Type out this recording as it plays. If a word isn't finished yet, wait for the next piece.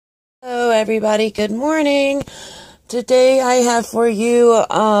everybody. Good morning. Today I have for you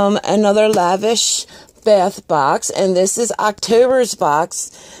another Lavish bath box, and this is October's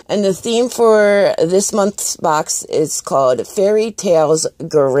box, and the theme for this month's box is called Fairytales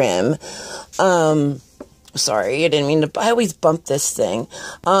Grimm. Sorry, I didn't mean to. I always bump this thing.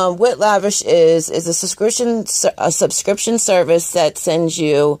 What Lavish is a subscription service that sends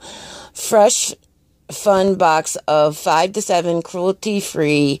you fresh, fun box of 5 to 7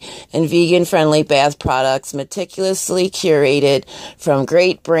 cruelty-free and vegan-friendly bath products, meticulously curated from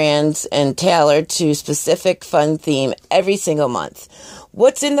great brands and tailored to specific fun theme every single month.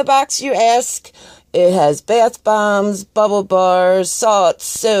 What's in the box, you ask? It has bath bombs, bubble bars, salts,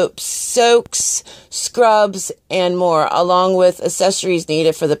 soaps, soaks, scrubs, and more, along with accessories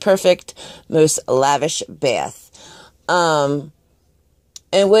needed for the perfect, most lavish bath.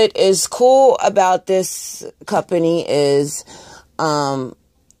 And what is cool about this company is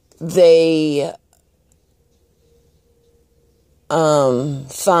they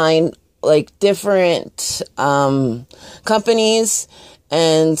find like different companies,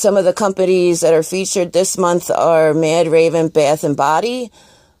 and some of the companies that are featured this month are Mad Raven Bath and Body.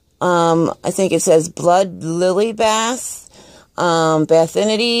 I think it says Blood Lily Bath,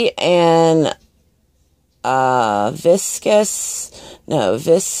 Bathinity, and it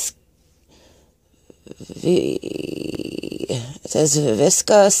says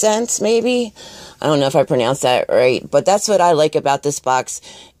Visca Scents, maybe. I don't know if I pronounced that right, but that's what I like about this box.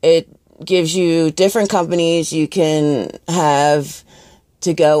 It gives you different companies. You can have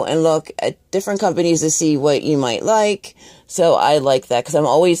to go and look at different companies to see what you might like. So I like that because I'm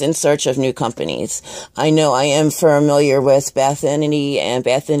always in search of new companies. I know I am familiar with Bathinity, and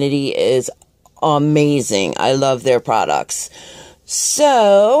Bathinity is amazing. I love their products.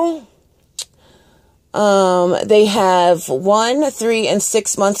 So, they have 1, 3, and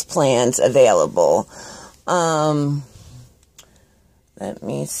 6 months plans available. Let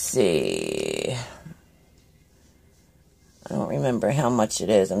me see. I don't remember how much it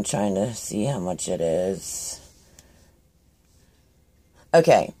is. I'm trying to see how much it is.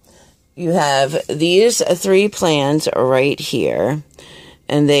 Okay. You have these 3 plans right here.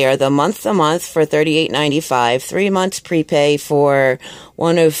 And they are the month-to-month for $38.95, 3 months prepay for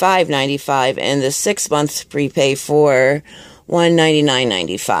 $105.95, and the 6 months prepay for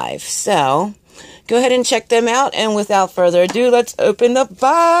 $199.95. So, go ahead and check them out, and without further ado, let's open the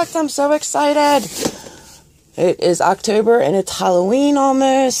box. I'm so excited. It is October, and it's Halloween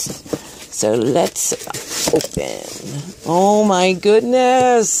almost. So, let's open. Oh my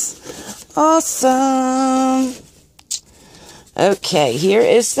goodness. Awesome. Okay, here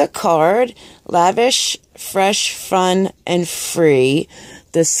is the card. Lavish, fresh, fun, and free.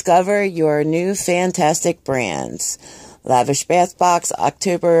 Discover your new fantastic brands. Lavish Bath Box,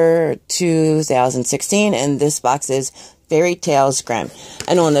 October 2016. And this box is Fairytales Grimm.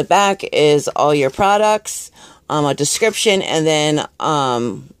 And on the back is all your products, a description, and then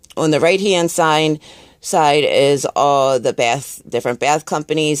on the right-hand side is all the different bath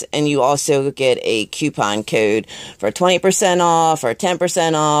companies, and you also get a coupon code for 20% off or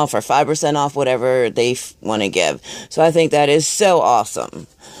 10% off or 5% off, whatever they want to give. So I think that is so awesome.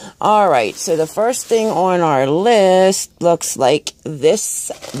 All right, so the first thing on our list looks like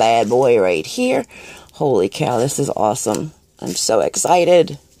this bad boy right here. Holy cow, this is awesome. I'm so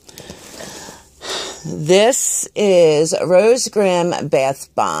excited. This is Rose Grimm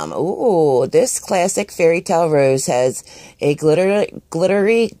Bath Bomb. Ooh, this classic fairy tale rose has a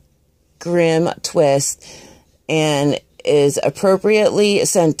glittery Grimm twist and is appropriately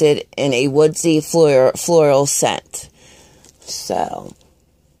scented in a woodsy floral scent. So,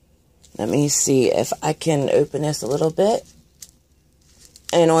 let me see if I can open this a little bit.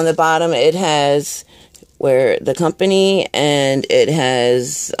 And on the bottom it has where the company, and it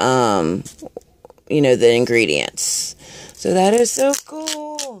has you know, the ingredients. So that is so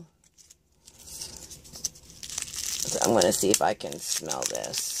cool. So I'm going to see if I can smell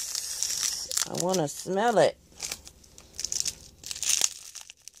this. I want to smell it.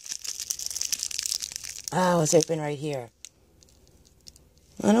 Oh, it's open right here.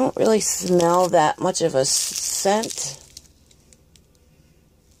 I don't really smell that much of a scent.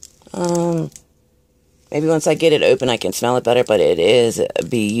 Maybe once I get it open, I can smell it better, but it is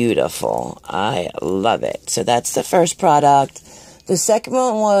beautiful. I love it. So that's the first product. The second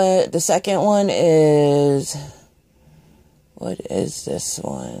one is, what is this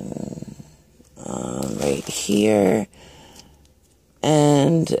one? Right here.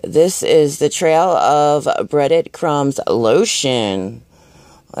 And this is the Trail of Breaded Crumbs lotion.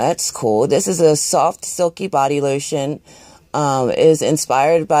 That's cool. This is a soft, silky body lotion. is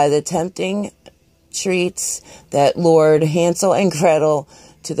inspired by the tempting treats that lured Hansel and Gretel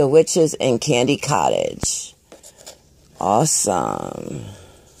to the witches in Candy Cottage. Awesome.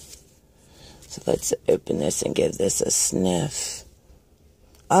 So let's open this and give this a sniff.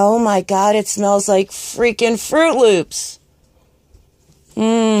 Oh my God, it smells like freaking Fruit Loops.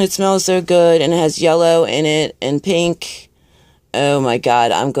 It smells so good, and it has yellow in it and pink. Oh my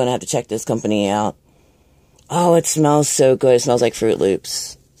God, I'm going to have to check this company out. Oh, it smells so good. It smells like Fruit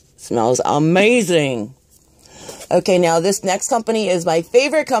Loops. It smells amazing. Okay, now this next company is my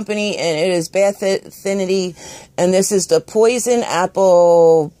favorite company, and it is Bath Affinity, and this is the Poison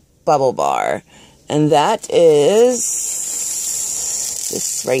Apple Bubble Bar. And that is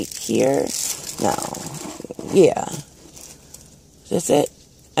this right here. No. Yeah. Is this it?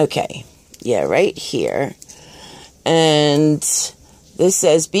 Okay. Yeah, right here. And this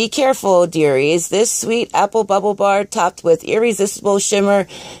says, be careful, dearies. This sweet apple bubble bar topped with irresistible shimmer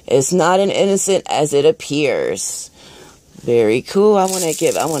is not as innocent as it appears. Very cool. I want to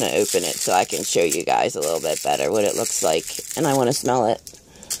open it so I can show you guys a little bit better what it looks like. And I want to smell it.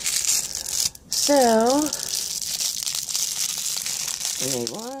 So, give me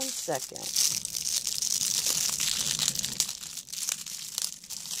 1 second.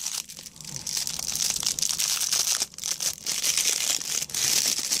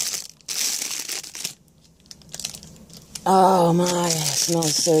 Oh my, it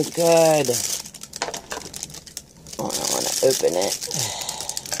smells so good. Oh, I want to open it.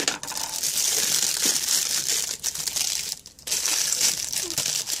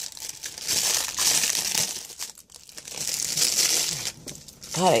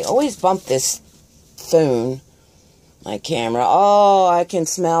 God, I always bump this phone, my camera. Oh, I can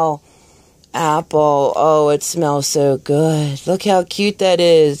smell apple. Oh, it smells so good. Look how cute that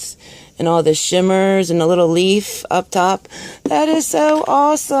is. And all the shimmers and the little leaf up top. That is so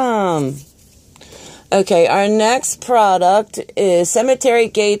awesome. Okay, our next product is Cemetery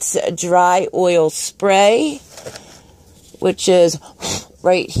Gates Dry Oil Spray, which is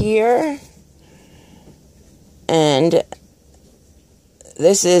right here. And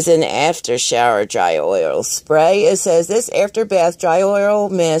this is an after shower dry oil spray. It says this after bath dry oil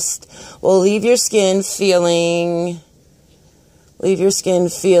mist will leave your skin feeling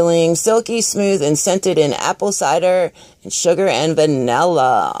silky smooth and scented in apple cider and sugar and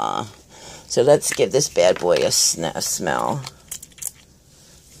vanilla. So let's give this bad boy a smell.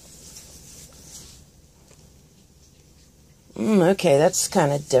 Okay, that's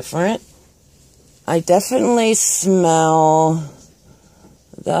kind of different. I definitely smell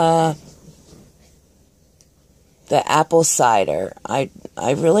the apple cider. I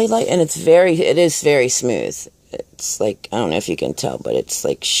really like, and it is very smooth. It's like, I don't know if you can tell, but it's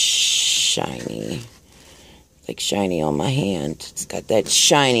like shiny. Like shiny on my hand. It's got that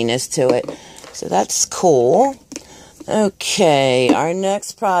shininess to it. So that's cool. Okay, our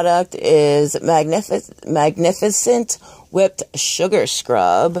next product is Magnificent Whipped Sugar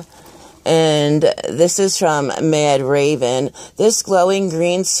Scrub. And this is from Mad Raven. This glowing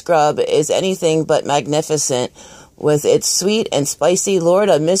green scrub is anything but magnificent with its sweet and spicy Lord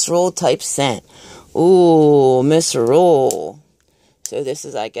of Misrule type scent. Ooh, Misrule. So this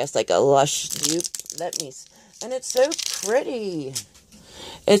is, I guess, like a lush dupe. And it's so pretty.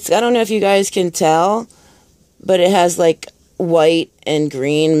 I don't know if you guys can tell, but it has like white and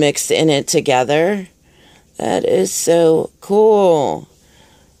green mixed in it together. That is so cool.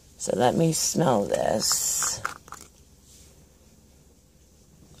 So let me smell this.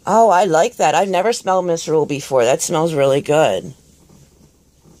 Oh, I like that. I've never smelled Misrule before. That smells really good.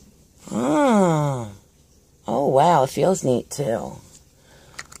 Oh, wow. It feels neat, too.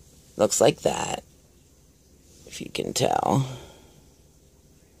 Looks like that, if you can tell.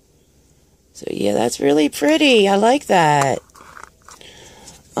 So, yeah, that's really pretty. I like that.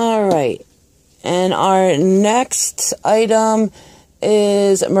 All right. And our next item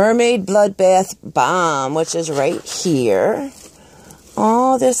is Mermaid Bloodbath Balm, which is right here.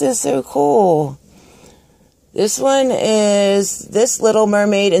 Oh, this is so cool. This Little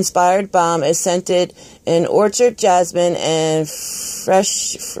Mermaid inspired balm is scented in orchard jasmine and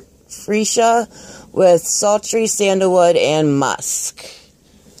freesia with sultry sandalwood and musk.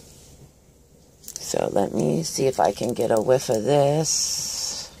 So let me see if I can get a whiff of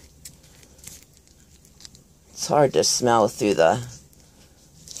this. It's hard to smell through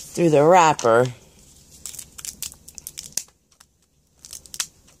the wrapper.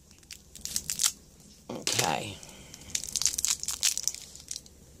 Okay.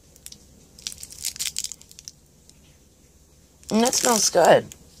 And that smells good.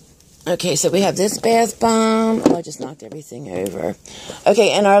 Okay, so we have this bath bomb. Oh, I just knocked everything over.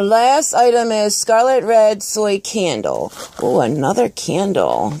 Okay, and our last item is Scarlet Red Soy Candle. Oh, another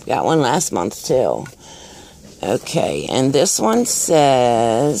candle. Got one last month, too. Okay, and this one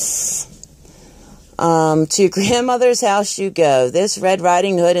says, to grandmother's house you go. This Red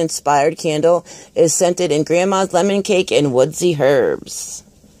Riding Hood inspired candle is scented in grandma's lemon cake and woodsy herbs.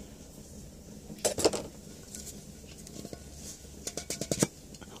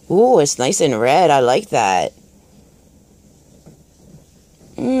 Ooh, it's nice and red. I like that.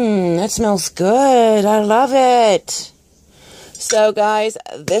 That smells good. I love it. So, guys,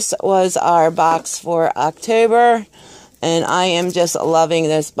 this was our box for October. And I am just loving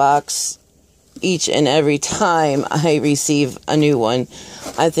this box each and every time I receive a new one.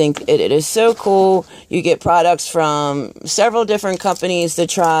 I think it is so cool. You get products from several different companies to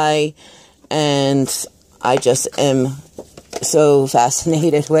try. And I just am so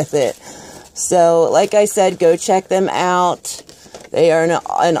fascinated with it. So, like I said, go check them out. They are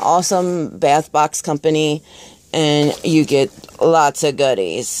an awesome bath box company, and you get lots of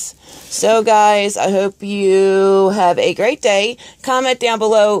goodies. So, guys, I hope you have a great day. Comment down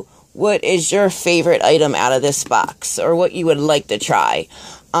below what is your favorite item out of this box, or what you would like to try.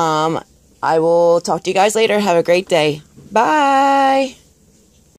 I will talk to you guys later. Have a great day. Bye!